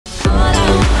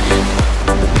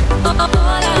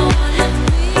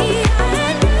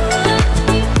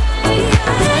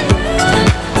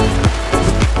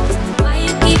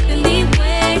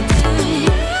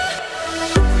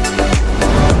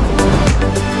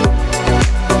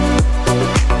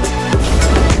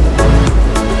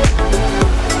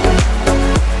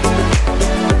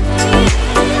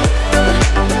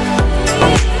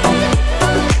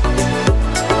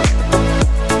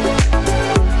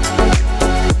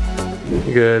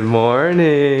Good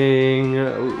morning.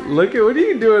 Look at, what are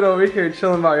you doing over here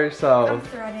chilling by yourself? I'm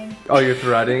threading. Oh, you're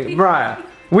threading? Mariah,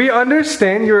 we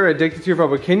understand you're addicted to your phone,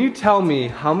 but can you tell me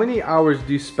how many hours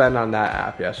do you spend on that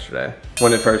app yesterday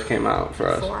when it first came out for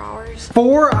us? 4 hours.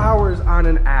 4 hours on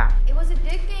an app. It was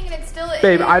addicting and it still is.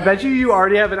 Babe, I bet you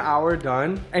already have an hour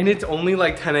done and it's only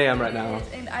like 10 a.m. right now.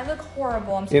 And I look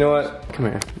horrible. I'm You know what? Come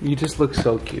here. You just look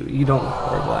so cute. You don't look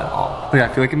horrible at all. Yeah,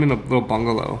 I feel like I'm in a little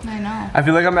bungalow. I know. I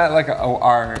feel like I'm at like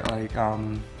our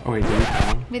oh wait, did we tell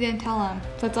him? We didn't tell him.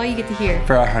 So that's all you get to hear.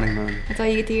 For our honeymoon. That's all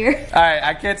you get to hear. Alright,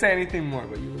 I can't say anything more,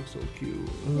 but you look so cute.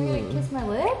 You're gonna kiss my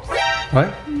lips?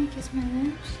 What? You're gonna kiss my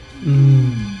lips?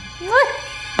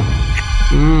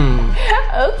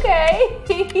 Okay.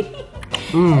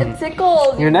 It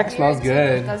tickles. Your neck smells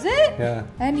good. Does it? Yeah.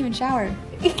 I hadn't even showered.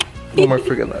 One more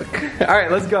freaking look. Alright,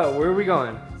 let's go. Where are we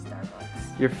going?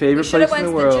 Your favorite place in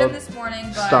the world. We should have went to the gym this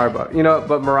morning, but Starbucks. You know,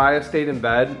 but Mariah stayed in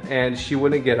bed and she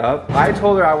wouldn't get up. I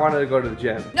told her I wanted to go to the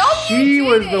gym. No, she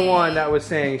was the one that was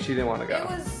saying she didn't want to go. It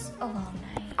was a long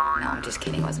night. No, I'm just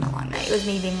kidding. It wasn't a long night. It was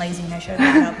me being lazy and I should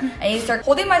have gotten up. I need to start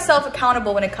holding myself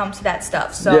accountable when it comes to that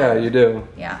stuff. So yeah, you do.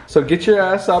 Yeah. So get your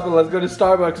ass up and let's go to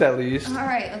Starbucks at least. All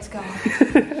right, let's go.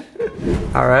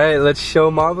 All right, let's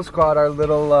show Marble Squad our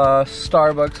little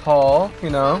Starbucks haul, you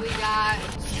know. So we got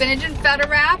spinach and feta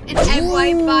wrap and egg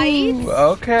white bites.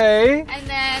 Okay. And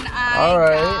then I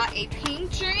got a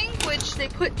pink drink, which they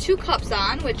put 2 cups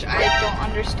on, which I don't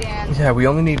understand. Yeah, we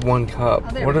only need 1 cup.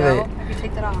 Oh, there what we are go. they? I can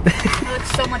take that off. It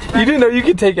looks so much better. You didn't know you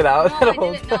could take it out. No, I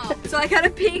didn't know. So I got a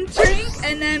pink drink,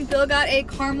 and then Bill got a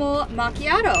caramel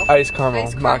macchiato. Iced caramel,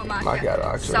 macchiato,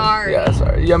 actually. Sorry. Yeah,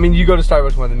 sorry. Yeah, I mean, you go to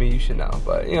Starbucks more than me, you should know.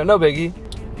 But, you know, no biggie.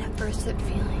 That first sip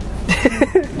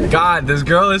feeling. God, this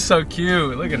girl is so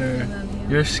cute. Look at her.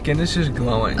 Your skin is just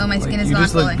glowing. Oh, my skin is not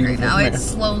glowing right now. It's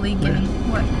slowly getting,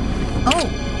 what? Oh,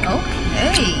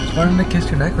 okay. Starting to kiss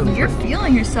your neck really You're quick.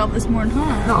 feeling yourself this morning,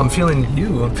 huh? No, I'm feeling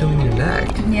you. I'm feeling your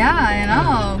neck. Yeah, I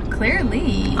know.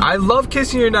 Clearly. I love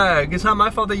kissing your neck. It's not my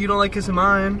fault that you don't like kissing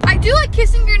mine. I do like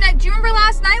kissing your neck. Do you remember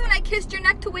last night when I kissed your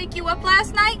neck to wake you up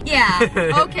last night? Yeah.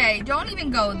 Okay, don't even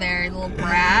go there, little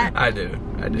brat. I do.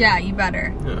 Yeah, you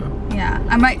better. Yeah.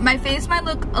 Yeah. My face might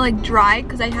look like dry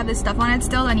because I have this stuff on it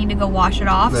still. I need to go wash it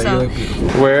off. No, so. you look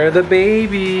beautiful. Where are the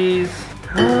babies?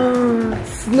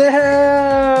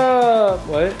 Snap!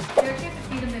 What?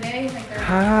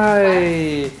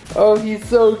 Hi. Oh, he's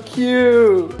so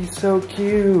cute. He's so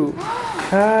cute.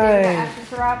 Hi.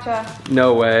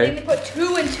 No way. They put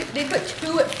 2 and 2. They put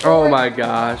 2 at 4. Oh my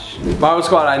gosh. Marble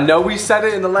Squad, I know we said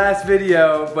it in the last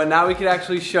video, but now we can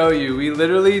actually show you. We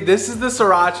literally, this is the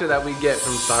sriracha that we get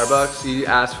from Starbucks. You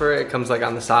ask for it, it comes like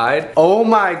on the side. Oh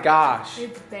my gosh.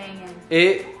 It's banging.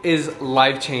 It is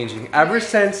life-changing. Ever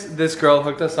since this girl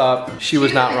hooked us up, she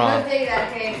was not wrong.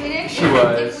 She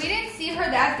was. If we didn't see her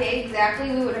that day exactly,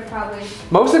 we would have probably.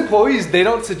 Most employees, they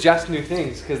don't suggest new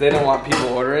things because they don't want people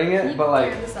ordering it, but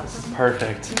like, this is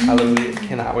perfect. I literally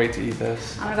cannot wait to eat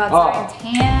this. I'm gonna go outside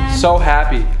and tan. So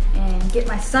happy. And get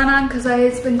my sun on because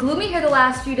it's been gloomy here the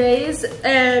last few days,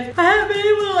 and I haven't been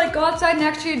able to like go outside and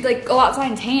actually like go outside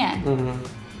and tan.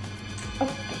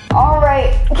 All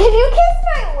right, can you kiss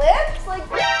my lips? Like,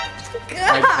 God.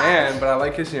 I can, but I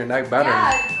like kissing your neck better.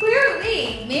 Yeah,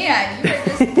 clearly, man, you are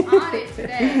just on it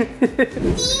today.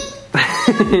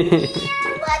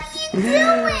 What you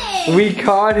doing? We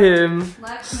caught him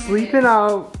sleeping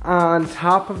out on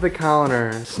top of the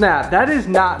counter. Snap, that is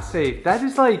not safe. That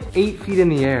is like 8 feet in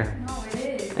the air. No,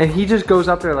 it is. And he just goes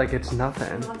up there like it's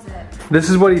nothing. Loves it. This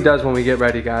is what he does when we get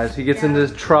ready, guys. He gets into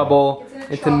trouble,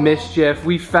 into mischief.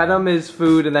 We fed him his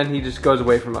food and then he just goes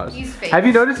away from us. He's fake. Have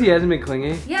you noticed he hasn't been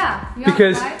clingy? Yeah.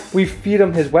 Because we feed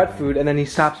him his wet food and then he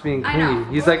stops being clingy.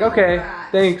 He's like, okay,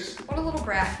 thanks. What a little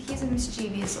brat. He's a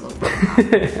mischievous little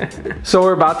brat. So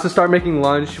we're about to start making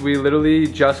lunch. We literally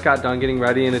just got done getting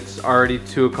ready and it's already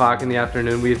 2 o'clock in the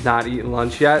afternoon. We have not eaten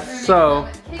lunch yet, so.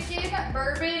 Chicken,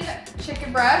 bourbon,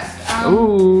 chicken breast.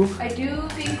 Ooh. I do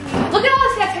think look at all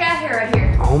this cat hair right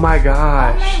here. Oh my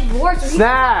gosh. Oh my lord, so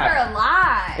Snap. they're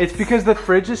alive. It's because the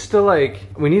fridge is still like,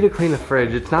 we need to clean the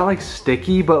fridge. It's not like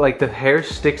sticky, but like the hair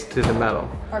sticks to the metal.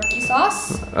 Barbecue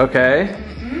sauce. Okay.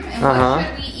 And what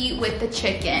should we eat with the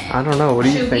chicken? I don't know, what are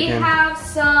you thinking? Should we have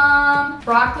some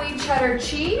broccoli cheddar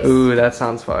cheese? Ooh, that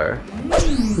sounds fire.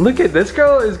 Look at, this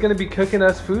girl is gonna be cooking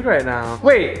us food right now.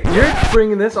 Wait, you're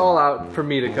bringing this all out for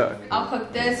me to cook. I'll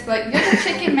cook this, but you're the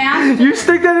chicken master. You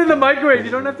stick that in the microwave,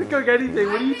 you don't have to cook anything.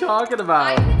 What are you talking about?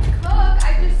 I can cook,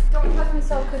 I just don't trust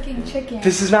myself cooking chicken.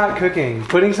 This is not cooking.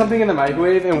 Putting something in the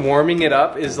microwave and warming it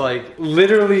up is like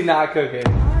literally not cooking.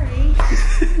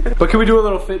 Sorry. But can we do a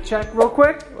little fit check real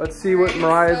quick? Let's see what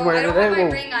Mariah's wearing today. I don't have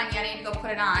my ring on yet. I need to go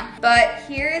put it on. But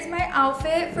here is my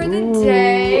outfit for the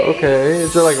day. Okay,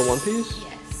 is it like a one piece?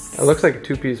 Yes. It looks like a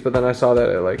two piece, but then I saw that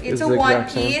it like is the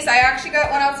exact same. It's a one piece. I actually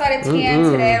got one outside of tan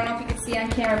today. I don't know if you can see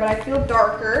on camera, but I feel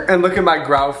darker. And look at my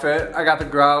grout fit. I got the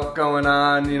grout going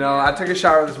on, you know. I took a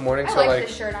shower this morning, so like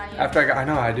this shirt on you. after I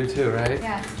know I do too, right?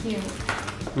 Yeah, it's cute.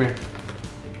 Come here.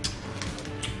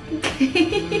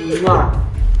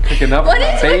 Cooking up with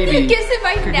my baby. What is with the kiss in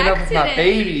my cooking neck up with today? my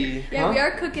baby. Yeah, we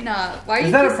are cooking up. Why are you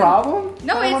Is that kissing? a problem?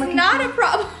 No, it's not a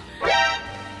problem.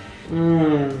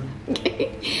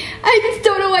 I just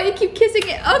don't know why you keep kissing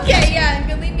it. Okay, yeah, you're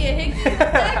gonna leave me a hint. What the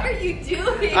heck are you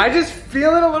doing? I just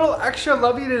feeling a little extra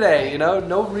lovey today, you know?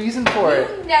 No reason for it.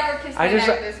 You never kiss my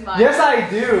neck this much. Yes, I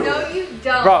do. No, you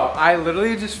don't. Bro, I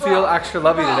literally just feel extra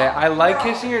lovey today. I like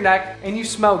kissing your neck, and you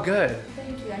smell good.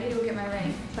 Thank you. I need to go get my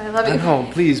ring. But I love you. No,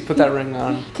 please put that ring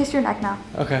on. Kiss your neck now.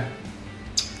 Okay.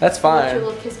 That's Your fine.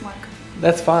 little kiss mark.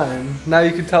 That's fine. Now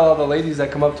you can tell all the ladies that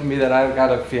come up to me that I've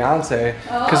got a fiance,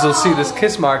 because they'll see this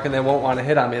kiss mark and they won't want to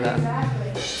hit on me then.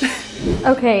 Exactly.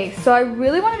 Okay, so I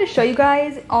really wanted to show you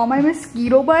guys all my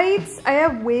mosquito bites. I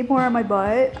have way more on my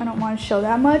butt. I don't want to show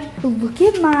that much. But look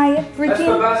at my freaking... That's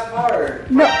the best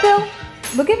part. No, Phil.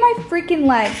 Look at my freaking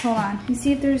legs. Hold on. You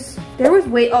see if there was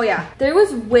way, oh yeah. There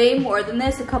was way more than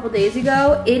this a couple days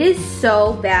ago. It is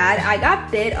so bad. I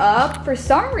got bit up. For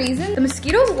some reason, the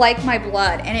mosquitoes like my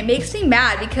blood, and it makes me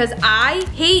mad because I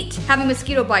hate having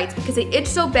mosquito bites because they itch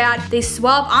so bad. They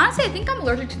swell up. Honestly, I think I'm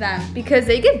allergic to them because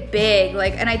they get big.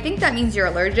 Like, and I think that means you're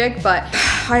allergic, but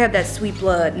I have that sweet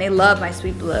blood and they love my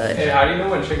sweet blood. Hey, how do you know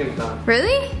when chicken's done?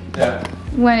 Really? Yeah.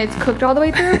 When it's cooked all the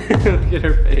way through? Look at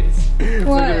her face.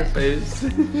 What? Look at her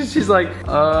face. She's like,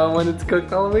 when it's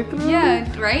cooked all the way through?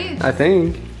 Yeah, right? I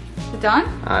think. Is it done?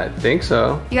 I think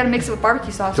so. You gotta mix it with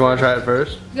barbecue sauce. Do you want to try it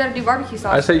first? You gotta do barbecue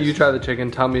sauce. I say you try the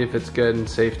chicken, tell me if it's good and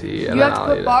safe to eat, and You then have to I'll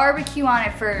put eat barbecue on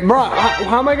it first. it. Bro,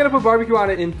 how am I gonna put barbecue on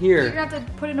it in You're here? gonna have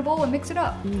to put it in a bowl and mix it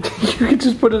up. You can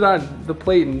just put it on the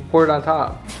plate and pour it on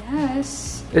top.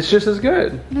 Yes. It's just as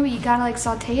good. No, but you gotta like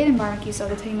saute it in barbecue so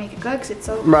that's how you make it good, because it's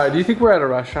so... Right, do you think we're at a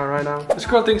restaurant right now? This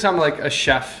girl thinks I'm like a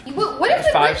chef. What is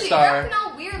it with you? You're 5-star. acting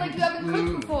all weird like you haven't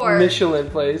cooked before. Michelin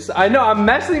place. I know, I'm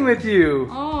messing with you.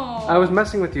 Oh. I was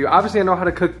messing with you. Obviously, I know how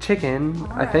to cook chicken,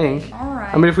 I think.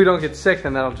 Alright. I mean, if we don't get sick,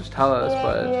 then that'll just tell us,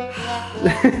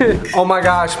 but... Oh my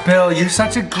gosh, Bill, you're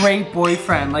such a great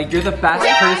boyfriend. Like, you're the best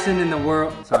person in the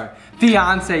world. Sorry.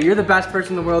 Fiance, you're the best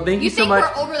person in the world. Thank you so much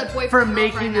we're over the boyfriend for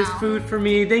making this food for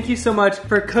me. Thank you so much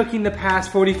for cooking the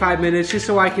past 45 minutes just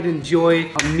so I could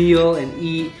enjoy a meal and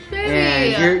eat.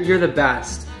 Baby. And you're the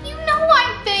best. You know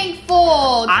I'm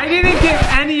thankful. I didn't get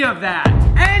any of that.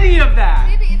 Any of that.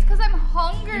 Baby, it's because I'm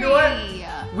hungry. You know what?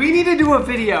 We need to do a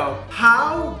video,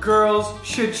 how girls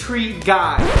should treat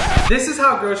guys. This is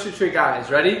how girls should treat guys,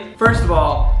 ready? First of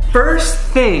all, first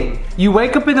thing, you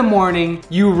wake up in the morning,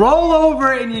 you roll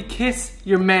over and you kiss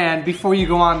your man before you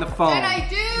go on the phone. And I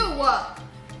do.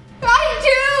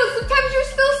 Sometimes you're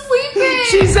still sleeping.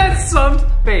 She said some,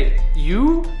 babe,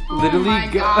 you literally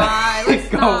go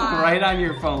stop. right on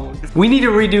your phone. We need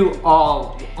to redo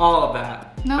all of that.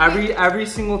 No, every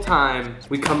single time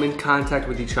we come in contact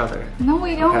with each other. No,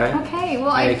 we don't. Okay, Well,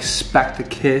 I expect a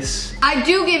kiss. I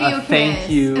do give you a kiss. Thank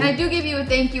you. And I do give you a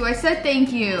thank you. I said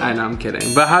thank you. I know, I'm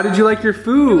kidding. But how did you like your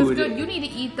food? It was good. You need to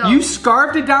eat though. You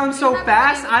scarfed it down so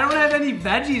fast, I don't have any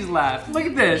veggies left. Look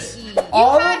at this.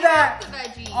 All of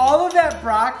that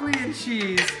broccoli and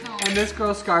cheese, and this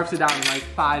girl scarfs it down in like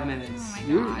 5 minutes.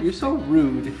 Oh You're so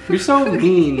rude. You're so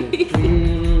mean.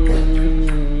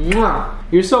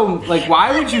 You're so, like,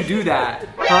 why would you do that?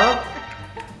 Huh?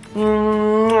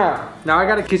 Now I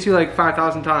gotta kiss you like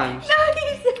 5,000 times. No,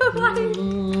 you're so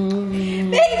funny.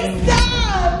 Babe,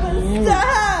 stop!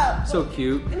 Stop! So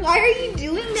cute. Why are you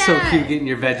doing that? So cute getting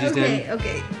your veggies in.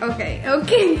 Okay. You're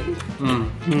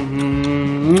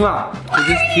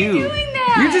just cute. Are you doing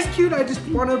that? You're just cute. I just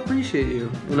want to appreciate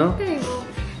you, you know? Okay, well,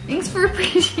 thanks for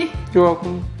appreciating. You're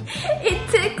welcome. It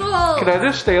tickles. Can I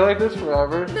just stay like this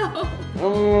forever? No. This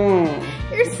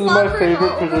You're is my slobbering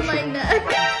favorite all over my position. neck.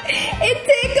 It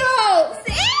tickles.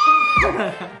 Ew!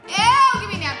 Ew, give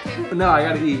me a napkin. No, I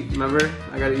gotta eat. Remember?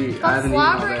 I gotta eat. I Stop haven't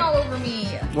slobbering eaten all over me.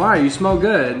 Why? You smell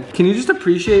good. Can you just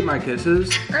appreciate my kisses?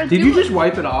 Did you just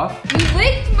wipe it off? You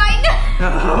licked my neck.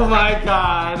 Oh my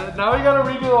god. Now we gotta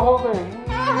redo the whole thing.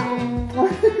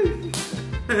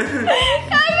 I've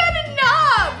had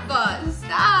enough.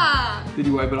 Stop. Did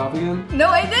you wipe it off again? No,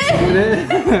 I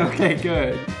didn't. Okay,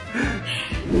 good.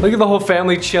 Look at the whole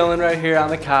family chilling right here on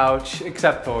the couch,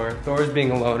 except Thor. Thor's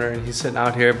being a loner and he's sitting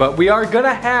out here. But we are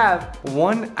gonna have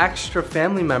one extra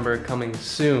family member coming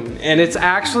soon. And it's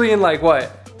actually in like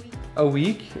what? A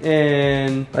week?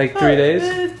 In like 3 days?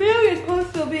 This video is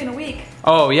supposed to be in a week.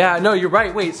 Oh yeah, no, you're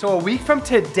right. Wait, so a week from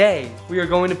today, we are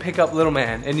going to pick up little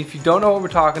man. And if you don't know what we're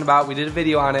talking about, we did a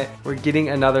video on it. We're getting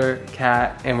another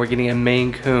cat and we're getting a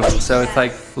Maine Coon. So it's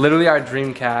like literally our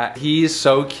dream cat. He's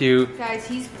so cute. Guys,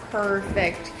 he's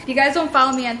perfect. If you guys don't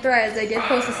follow me on Threads, I did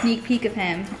post a sneak peek of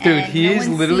him. Dude, he's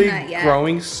literally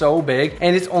growing so big.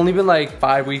 And it's only been like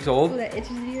 5 weeks old. Oh, that itches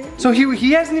you. So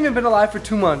he hasn't even been alive for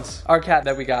 2 months, our cat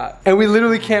that we got. And we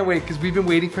literally can't wait because we've been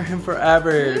waiting for him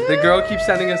forever. The girl keeps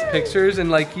sending us pictures and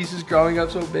like he's just growing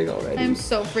up so big already. I'm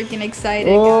so freaking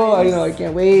excited, oh, guys. I know, I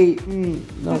can't wait.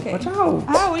 No, okay. Watch out.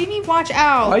 Oh, what do you mean watch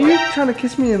out? Why are you trying to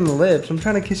kiss me in the lips? I'm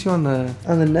trying to kiss you on the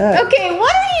neck. Okay,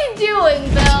 what are you doing,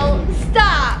 Bill?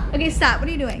 Stop. Okay, stop. What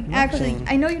are you doing? Nothing. Actually,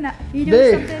 I know you're not. Are you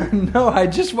doing something? No, I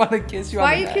just want to kiss you on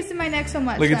the neck. Why are you kissing my neck so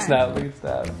much? Look at Snap, look at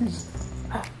Snap.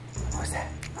 What's that?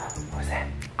 What's that?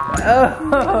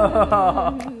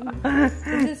 Oh.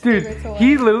 Dude,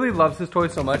 he literally loves his toy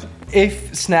so much.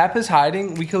 If Snap is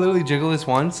hiding, we can literally jiggle this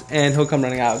once and he'll come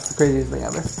running out. It's the craziest thing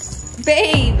ever.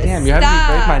 Babe, damn, you're having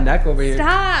me break my neck over here.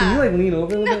 Stop. Can you like lean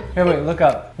over a little bit? Here, wait, look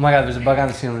up. Oh my god, there's a bug on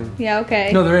the ceiling. Yeah,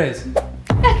 okay. No, there is.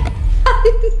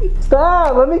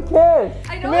 Stop, let me kiss.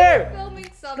 I know you're filming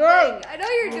something. I know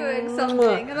you're doing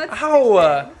something.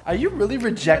 Ow, are you really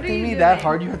rejecting me that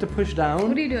hard you have to push down?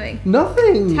 What are you doing?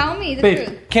 Nothing. Tell me the Babe,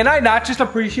 truth. Can I not just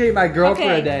appreciate my girl for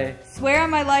a day? Swear on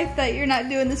my life that you're not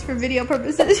doing this for video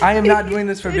purposes. I am not doing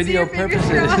this for video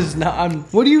purposes. No,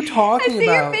 what are you talking about? I see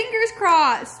your fingers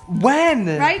crossed. When?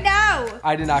 Right now.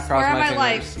 I did not cross my fingers.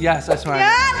 Life. Yes, I swear.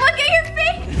 Yeah, look at your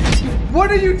fingers.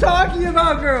 What are you talking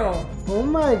about, girl? Oh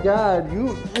my god,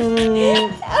 you.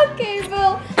 Okay,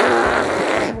 Bill.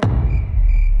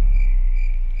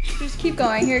 Just keep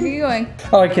going. Here, keep going.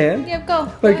 Oh, I can? Yep,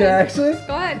 go. Wait, can I actually?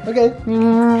 Go ahead. Okay.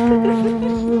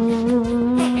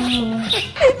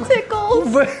 It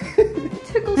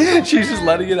tickles. She's just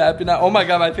letting it happen now. Oh my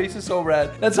god, my face is so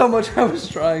red. That's how much I was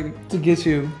trying to get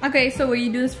you. Okay, so will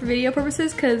you do this for video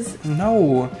purposes? Cause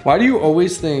no. Why do you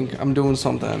always think I'm doing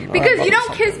something? Because you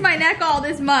don't kiss my neck all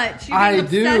this much. You're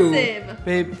being obsessive.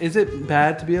 Babe, is it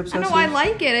bad to be obsessive? I know, I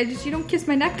like it. You don't kiss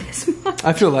my neck this much.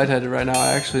 I feel lightheaded right now,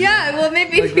 actually. Yeah, well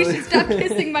maybe like, we should stop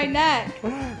kissing my neck.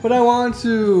 But I want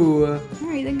to.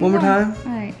 Alright, then one more time?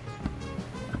 Alright.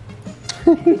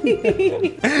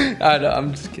 I know,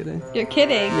 I'm just kidding. You're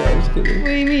kidding? Yeah, I'm just kidding. What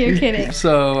do you mean you're kidding?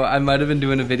 So, I might have been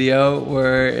doing a video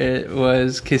where it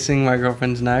was kissing my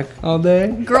girlfriend's neck all day.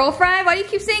 Girlfriend? Why do you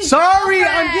keep saying sorry,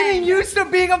 girlfriend? I'm getting used to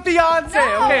being a fiance.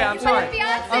 No, okay, I'm sorry.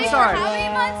 I'm sorry. How many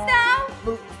months now?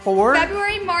 4?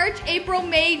 February, March, April,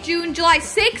 May, June, July.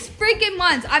 6 freaking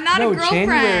months. I'm not a girlfriend.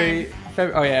 January.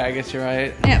 Oh yeah, I guess you're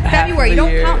right. Yeah, February. You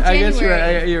don't count January. I guess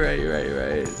you're right. You're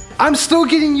right. I'm still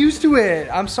getting used to it.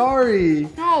 I'm sorry.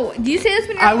 No, do you say this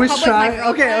when you're in public? My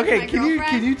girlfriend, okay.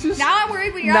 Can you just now I'm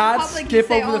worried when you're in public. You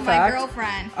say, "Oh, my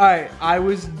girlfriend." All right, I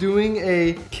was doing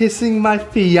a kissing my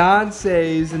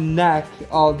fiance's neck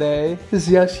all day to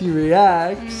see how she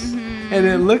reacts. And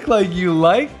it looked like you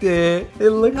liked it. It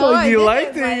looked like you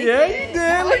liked it. Yeah, you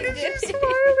did. Look at you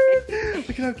smiling.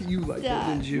 Look at how you liked it,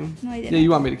 didn't you? No, I didn't. Yeah, you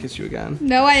want me to kiss you again?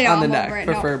 No, I don't. On the neck,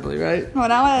 preferably, right? Oh,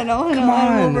 now I know. Come on.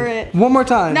 I'm over it. One more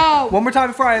time. No. One more time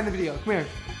before I end the video. Come here.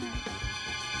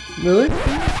 Really?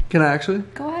 Can I actually?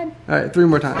 Go ahead. All right, 3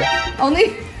 more times.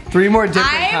 Only 3 more different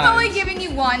times. I times. am only giving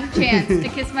you one chance to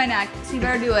kiss my neck, so you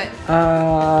better do it.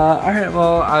 All right,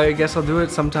 well, I guess I'll do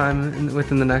it sometime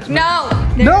within the next month. No!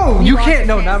 No, you can't.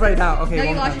 No, not right now. Okay, no,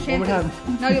 you lost your chances.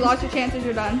 No, you lost your chances.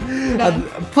 You're done. You're done.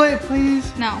 Play it,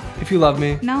 please. No. If you love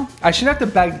me. No. I shouldn't have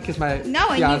to beg to kiss my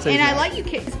fiance. And I let you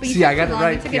kiss, but you see, I got it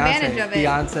right. You took advantage of it.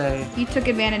 Fiance. You took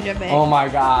advantage of it. Oh my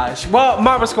gosh. Well,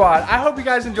 Marble Squad, I hope you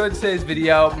guys enjoyed today's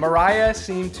video. Mariah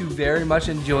seemed to very much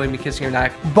enjoy me kissing her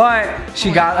neck, but she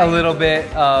got a little bit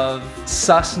of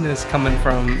susness coming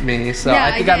from me, so yeah,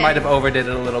 I think I might have overdid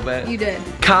it a little bit. You did.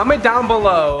 Comment down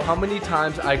below how many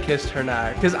times I kissed her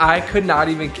neck, because I could not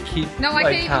even keep I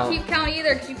can't even keep count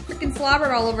either, because you freaking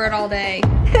slobbered all over it all day.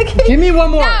 Give me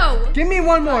one more. No. Give me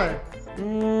one more.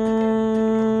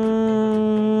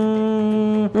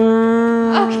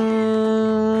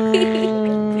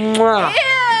 Okay.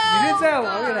 You didn't say how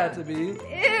long it had to be. Ew.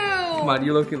 Come on,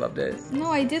 you low-key loved it. No,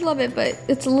 I did love it, but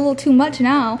it's a little too much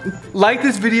now. Like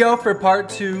this video for part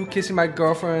 2, kissing my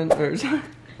girlfriend, or sorry.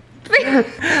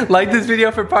 Like this video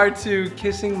for part 2,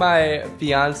 kissing my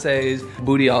fiance's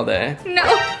booty all day. No.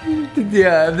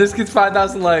 Yeah, if this gets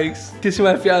 5,000 likes, kissing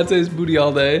my fiance's booty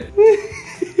all day.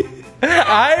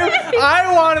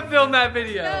 I want to film that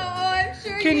video. No, I'm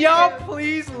sure Can you y'all do.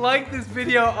 please like this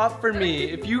video up for me?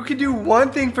 If you could do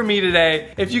one thing for me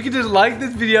today, if you could just like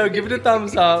this video, give it a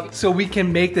thumbs up so we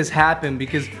can make this happen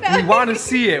because we want to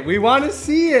see it. We want to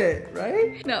see it,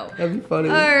 right? No. That'd be funny.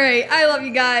 All right, I love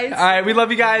you guys. All right, we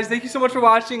love you guys. Thank you so much for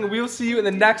watching. We will see you in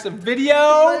the next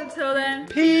video. Until then,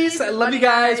 Peace. I love you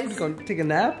guys. What, are you going to take a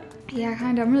nap? Yeah,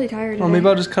 kind of. I'm really tired. Well, maybe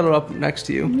I'll just cuddle up next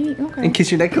to you Okay. and kiss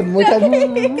your neck a couple more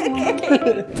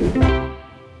times.